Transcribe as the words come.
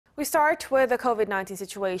We start with the COVID-19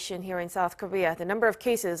 situation here in South Korea. The number of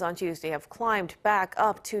cases on Tuesday have climbed back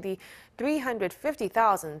up to the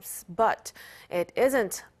 350,000, but it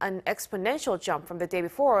isn't an exponential jump from the day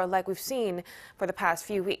before like we've seen for the past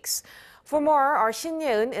few weeks. For more, our Shin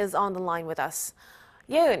Ye-eun is on the line with us.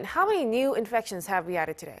 Ye-eun, how many new infections have we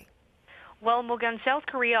added today? Well, Mok-yeon, South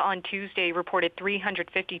Korea on Tuesday reported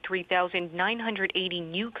 353,980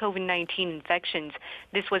 new COVID-19 infections.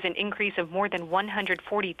 This was an increase of more than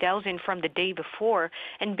 140,000 from the day before.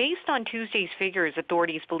 And based on Tuesday's figures,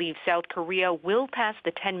 authorities believe South Korea will pass the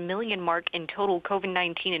 10 million mark in total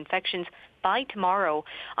COVID-19 infections by tomorrow.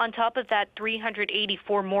 On top of that,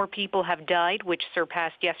 384 more people have died, which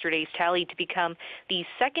surpassed yesterday's tally to become the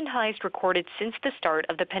second highest recorded since the start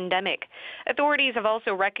of the pandemic. Authorities have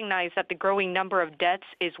also recognized that the growing number of deaths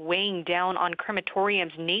is weighing down on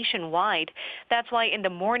crematoriums nationwide. That's why in the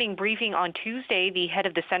morning briefing on Tuesday, the head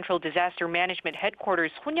of the Central Disaster Management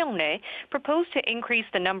Headquarters, Shin Ye-eun, proposed to increase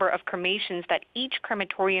the number of cremations that each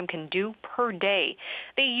crematorium can do per day.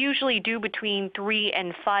 They usually do between 3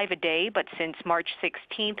 and 5 a day, but since March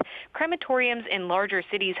 16th, crematoriums in larger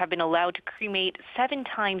cities have been allowed to cremate 7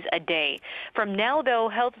 times a day. From now, though,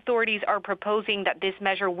 health authorities are proposing that this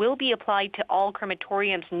measure will be applied to all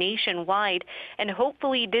crematoriums nationwide, and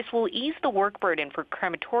hopefully this will ease the work burden for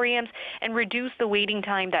crematoriums and reduce the waiting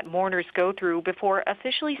time that mourners go through before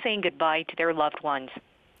officially saying goodbye to their loved ones.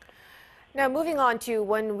 Now, moving on to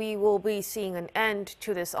when we will be seeing an end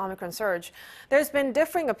to this Omicron surge, there's been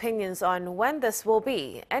differing opinions on when this will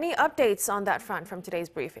be. Any updates on that front from today's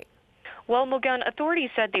briefing? Well, Mok-yeon,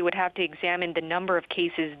 authorities said they would have to examine the number of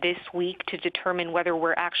cases this week to determine whether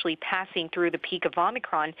we're actually passing through the peak of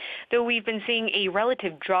Omicron. Though we've been seeing a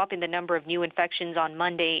relative drop in the number of new infections on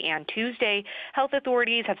Monday and Tuesday, health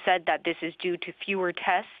authorities have said that this is due to fewer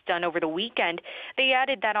tests done over the weekend. They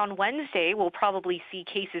added that on Wednesday, we'll probably see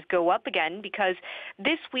cases go up again because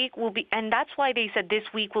this week will be, and that's why they said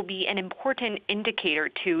this week will be an important indicator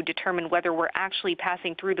to determine whether we're actually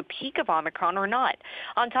passing through the peak of Omicron or not.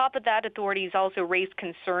 On top of that, authorities also raised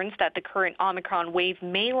concerns that the current Omicron wave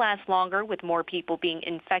may last longer, with more people being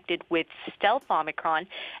infected with stealth Omicron.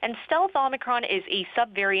 And stealth Omicron is a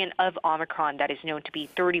subvariant of Omicron that is known to be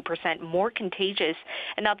 30% more contagious.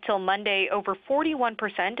 And up till Monday, over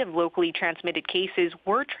 41% of locally transmitted cases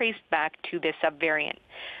were traced back to this subvariant.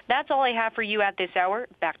 That's all I have for you at this hour.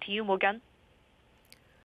 Back to you, Mok-yeon.